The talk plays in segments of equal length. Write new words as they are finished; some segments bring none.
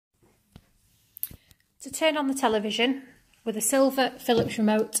To turn on the television, with a silver Philips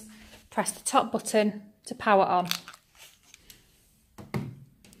remote, press the top button to power on.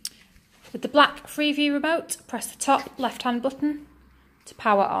 With the black Freeview remote, press the top left-hand button to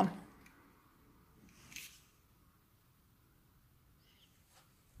power on.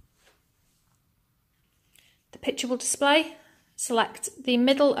 The picture will display. Select the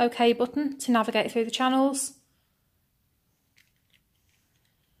middle OK button to navigate through the channels,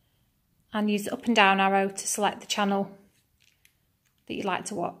 and use the up and down arrow to select the channel that you'd like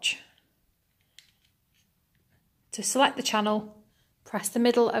to watch. To select the channel, press the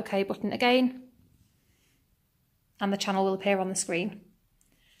middle OK button again, and the channel will appear on the screen.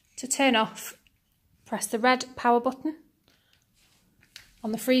 To turn off, press the red power button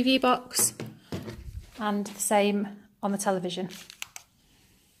on the Freeview box, and the same on the television.